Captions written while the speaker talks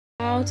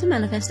How to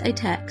manifest a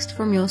text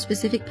from your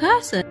specific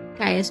person.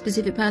 Okay, a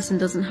specific person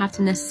doesn't have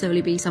to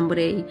necessarily be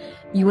somebody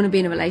you want to be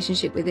in a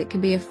relationship with. It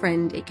could be a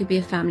friend, it could be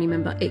a family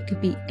member, it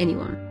could be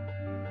anyone.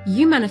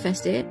 You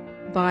manifest it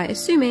by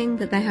assuming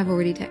that they have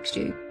already texted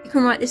you. You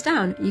can write this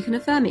down, you can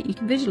affirm it, you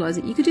can visualize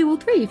it, you could do all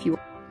three if you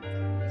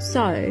want.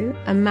 So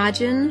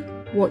imagine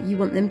what you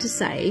want them to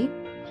say,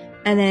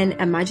 and then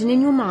imagine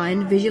in your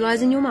mind,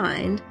 visualize in your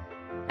mind,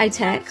 a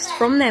text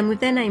from them with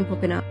their name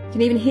popping up. You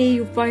can even hear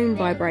your phone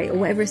vibrate or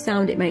whatever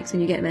sound it makes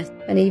when you get a message,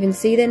 and even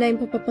see their name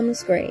pop up on the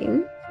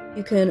screen.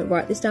 You can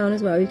write this down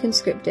as well. You can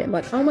script it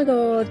like, oh my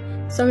god,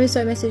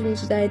 so-and-so messaged me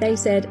today, they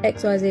said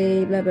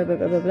XYZ, blah blah blah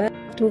blah blah blah,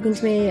 talking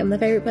to me, I'm the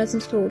favourite person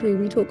to talk to,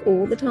 we talk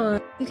all the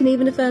time. You can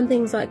even affirm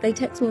things like, they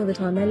text me all the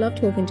time, they love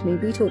talking to me,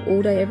 we talk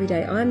all day every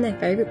day, I'm their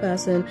favourite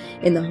person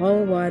in the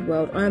whole wide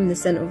world, I'm the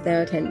centre of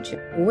their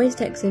attention. Always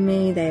texting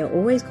me, they are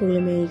always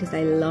calling me because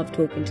they love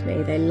talking to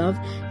me, they love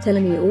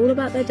telling me all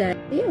about their day.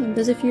 Yeah,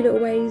 there's a few little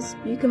ways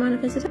you can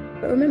manifest it.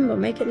 But remember,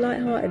 make it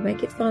light-hearted,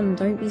 make it fun,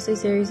 don't be so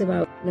serious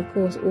about it. And of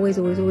course, always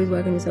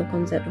work on your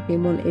self-concept of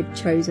being wanted,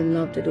 chosen,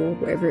 loved, adored,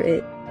 whatever it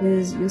is.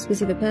 Because your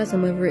specific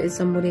person, whether it is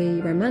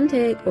somebody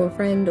romantic or a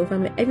friend or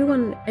family,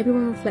 everyone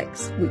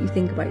reflects what you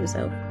think about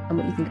yourself and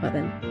what you think about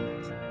them.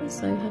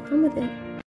 So have fun with it.